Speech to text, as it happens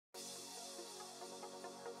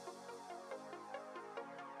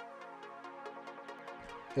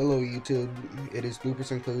Hello YouTube, it is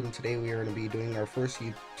Bloopers Include, and today we are going to be doing our first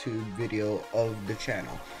YouTube video of the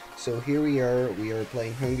channel. So here we are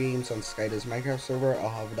playing home games on Skyda's Minecraft server. I'll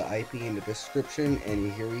have the IP in the description,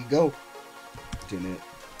 and here we go. Oh,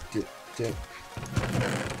 get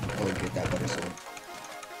that butter sword.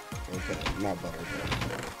 Okay, not butter, but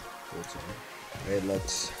wood sword. Alright,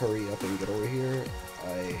 let's hurry up and get over here.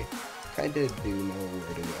 I kinda do know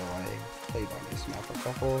where to go. I played on this map a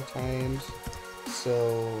couple of times. So,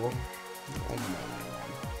 I know my way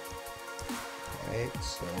around. Alright,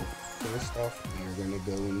 so first off, we are going to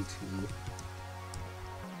go into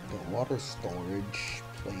the water storage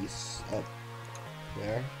place up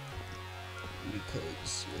there,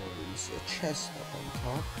 because there's a chest up on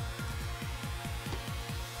top.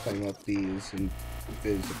 Climb up these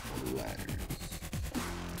invisible ladders.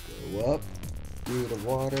 Go up through the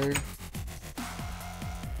water.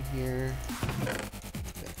 Here,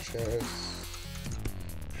 that chest.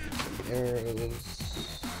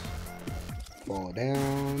 Arrows, fall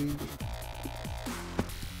down.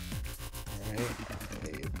 Alright, I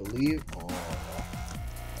believe. Oh,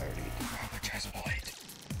 I already do have a chest point.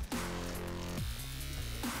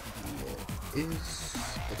 There is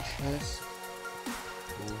a chest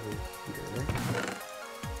over here.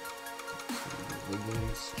 Some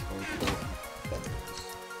leggings, charcoal, and feathers.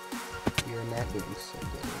 We are not doing so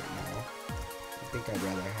good right now. I think I'd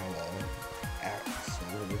rather have a axe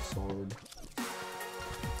or a sword.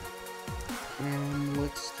 And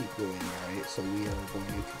let's keep going. Alright, so we are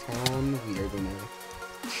going to town. We are gonna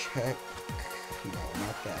check. No,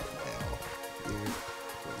 not that well. We're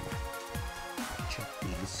gonna check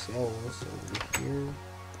these cells over here.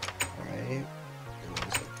 Alright, I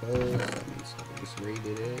suppose that means somebody's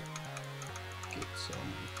raided it. Get some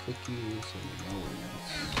cookies and melons.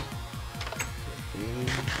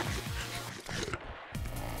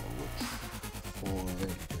 For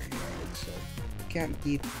graveyard, so can't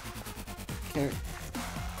beat the ore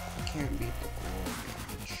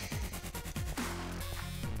damage.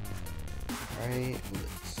 Alright,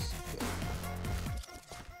 let's go.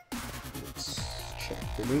 Let's check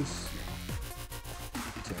the moose now.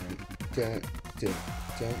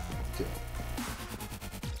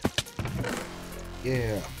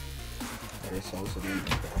 Yeah. Got ourselves an ender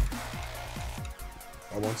pearl.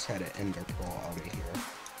 I once had an ender pearl out of here.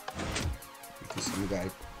 Because some guy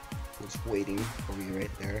was waiting for me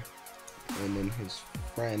right there, and then his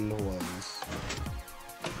friend was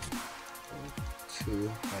too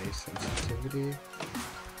high sensitivity,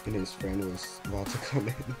 and his friend was about to come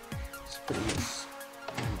in. It's pretty much.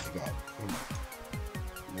 Oh my god!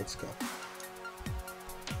 Let's go.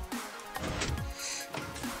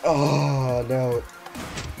 Oh no!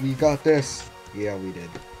 We got this. Yeah, we did.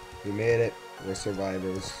 We made it. We're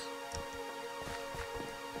survivors.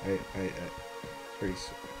 Pretty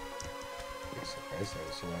surprised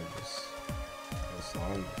I survived this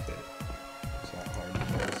long with it. It's not hard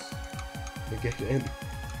for us to get in.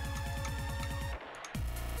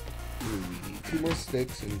 Ooh, we need 2 more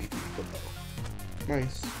sticks and we need the bow.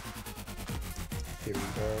 Nice. Here we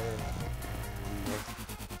go.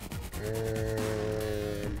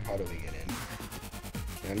 How do we get in?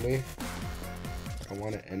 Can we? I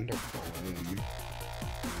want to end up going.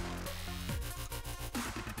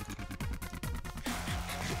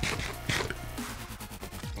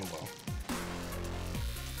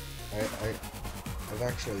 I've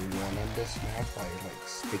actually won on this map by like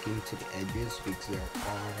sticking to the edges, because there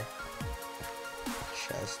are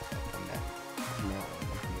chests up on that mountain,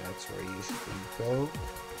 and that's where you should go.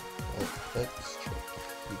 But let's check.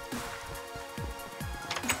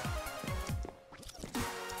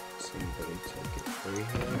 Somebody took it for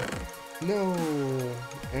here. No!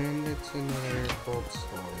 And it's another gold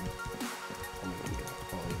sword.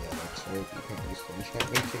 Oh yeah, that's right. You can't use the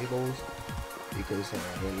enchantment tables, because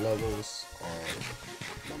our levels are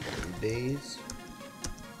numbered days.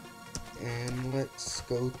 And let's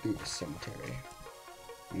go through the cemetery.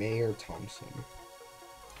 Mayor Thompson.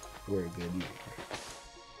 We're a good mayor.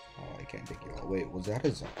 Oh, I can't take you all. Wait, was that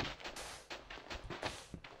a zombie?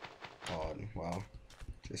 Oh, wow.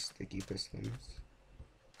 Just sticky pistons.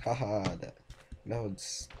 Haha, that would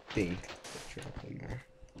stink to trap in there.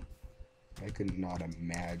 I could not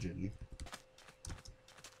imagine.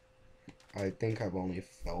 I think I've only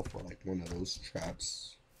fell for like one of those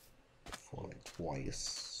traps for like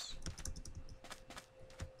twice.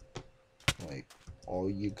 Like, all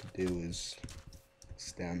you could do is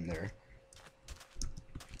stand there.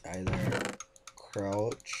 Either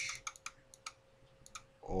crouch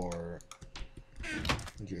or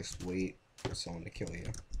just wait for someone to kill you.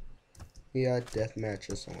 Yeah, deathmatch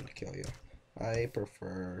or someone to kill you. I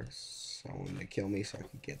prefer someone to kill me so I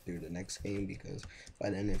can get through the next game, because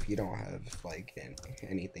by then if you don't have like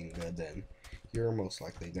anything good, then you're most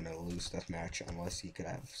likely gonna lose that match unless you could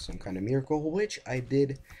have some kind of miracle, which I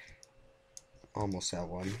did almost have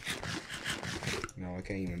one. No, I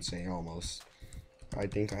can't even say almost. I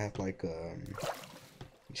think I have like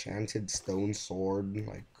enchanted stone sword,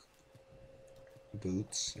 like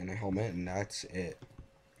boots and a helmet, and that's it.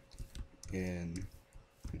 And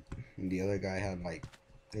the other guy had like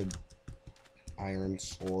an iron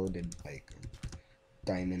sword and like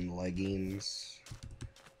diamond leggings,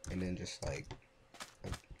 and then just like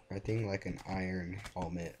I think like an iron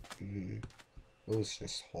helmet. It was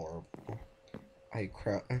just horrible. I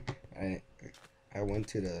went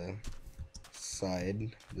to the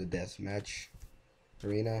side, the deathmatch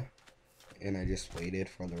arena, and I just waited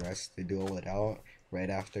for the rest to duel it out. Right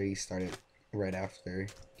after he fought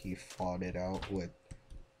it out with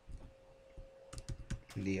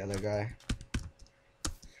the other guy,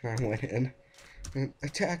 I went in and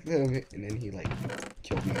attacked them, and then he like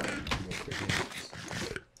killed me with 3 hits.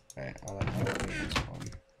 Alright, I like playing this one.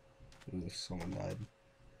 Ooh, someone died.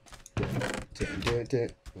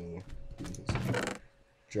 Ooh,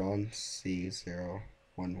 John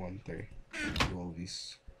C0113. You will be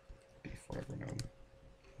forever known.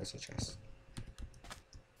 That's a chest.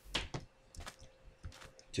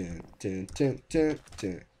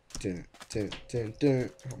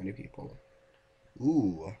 How many people?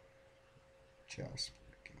 Ooh. Chest.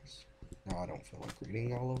 No, I don't feel like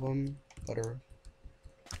reading all of them. Butter.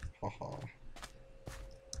 Haha.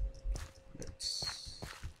 Let's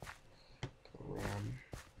go around.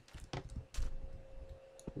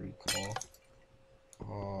 Recall.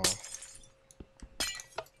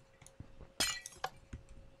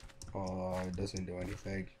 It doesn't do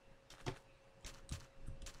anything.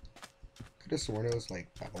 Could have sworn it was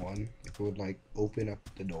like that one. It would like open up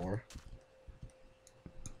the door,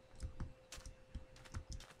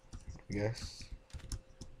 I guess.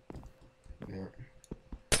 There.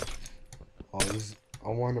 I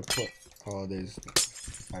want to put. There's.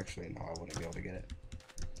 Actually, no, I wouldn't be able to get it.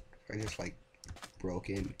 If I just like broke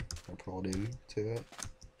in or pulled into it,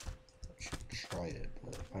 I should try it,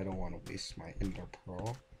 but I don't want to waste my ender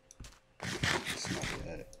pearl. It's not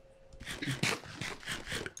yet. We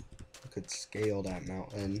could scale that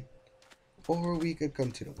mountain, or we could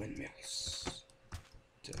come to the windmills.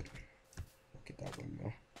 Dude, look at that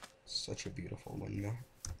windmill. Such a beautiful windmill.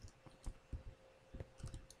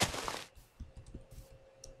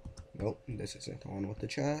 Nope, this isn't the one with the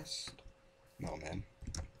chest. No, man.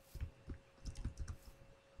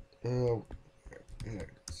 Oh, there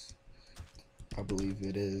it is. I believe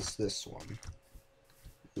it is this one.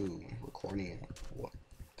 Ooh, recording at what,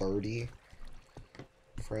 30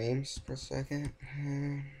 frames per second?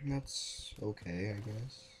 That's okay, I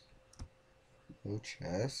guess. No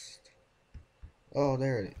chest. Oh,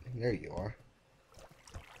 there you are.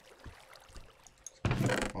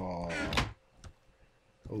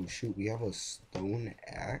 Oh shoot, we have a stone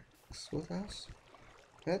axe with us?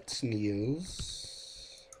 That's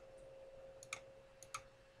news.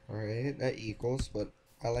 Alright, that equals, but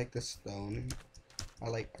I like the stone.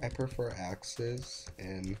 I prefer axes,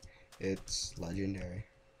 and it's legendary.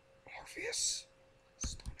 Morpheus.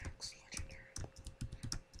 Stone axe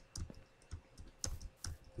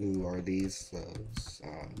legendary. Ooh, are these those,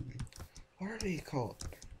 what are they called?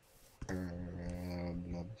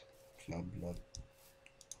 Blub.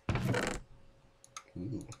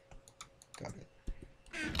 Ooh, got it.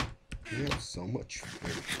 We have so much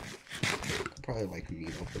food. Could probably like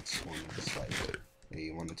meet up with someone just like, hey,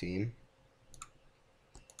 you want a team?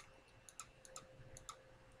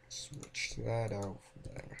 Switch that out for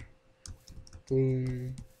there.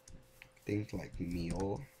 Boom. Think like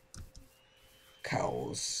meal.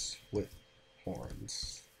 Cows with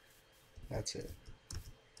horns. That's it.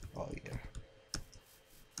 Oh yeah.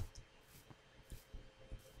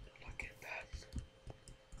 Look at that.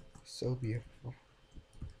 So beautiful.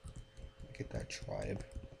 Look at that tribe.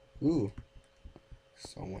 Ooh.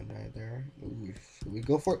 Someone died there. Ooh, should we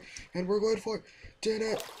go for it? And we're going for it. Did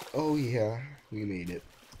it? Oh yeah, we made it.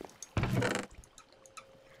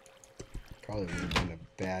 Probably would have been a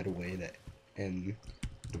bad way to end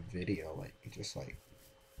the video, like just like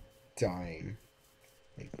dying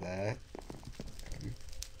like that.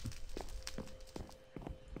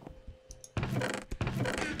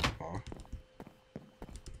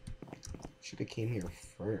 Should have came here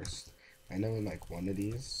first. I know in like one of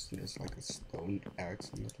these there's like a stone axe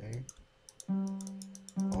in the thing.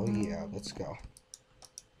 Oh yeah, let's go.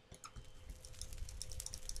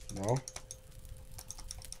 No?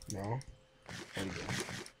 No? Oh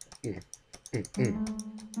yeah. Mm, mm,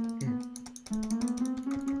 mm.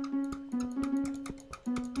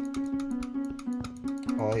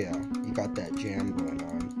 Oh yeah, you got that jam going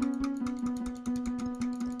on.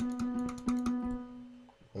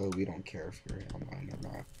 Oh, we don't care if you're online or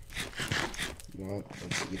not. You know what?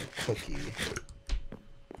 Let's eat a cookie.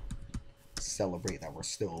 Celebrate that we're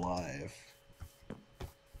still alive.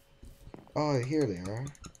 Oh, here they are.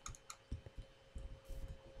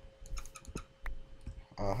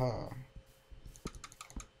 Aha.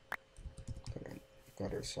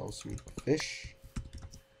 Got ourselves some fish.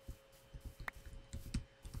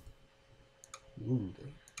 Ooh,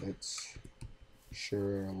 that's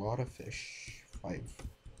sure a lot of fish. 5.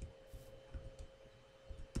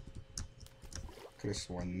 Could have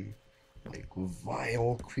sworn like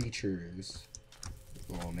vile creatures.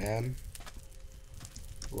 Oh man.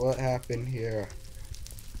 What happened here?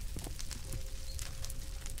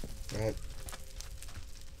 That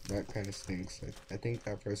that kind of stinks. I think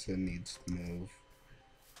that person needs to move.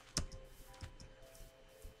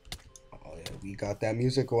 Oh yeah, we got that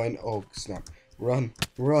music going. Oh snap. Run,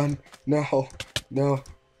 run, no, no.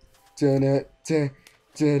 Dun it, dun,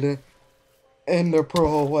 dun, and the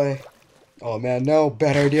pearl away. Oh man, no,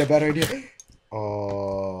 bad idea, bad idea.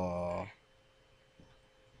 Oh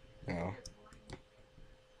no.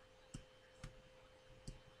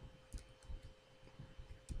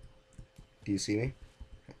 Do you see me?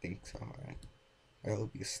 I think so. Alright. I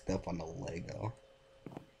hope you step on the Lego.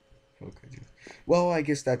 Okay. Well, I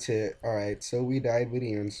guess that's it. Alright, so we died, we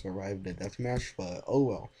didn't even survive the deathmatch, but oh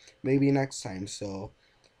well. Maybe next time. So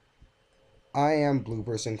I am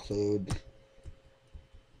Bloopers Include.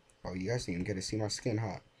 Oh, you guys didn't get to see my skin,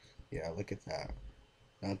 huh? Yeah, look at that.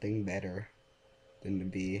 Nothing better than to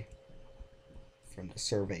be from the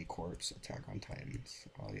Survey Corps Attack on Titans.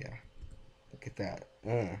 Oh yeah. Look at that.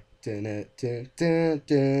 Dun dun dun dun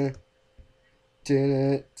dun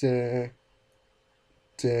dun dun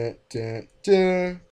dun dun dun.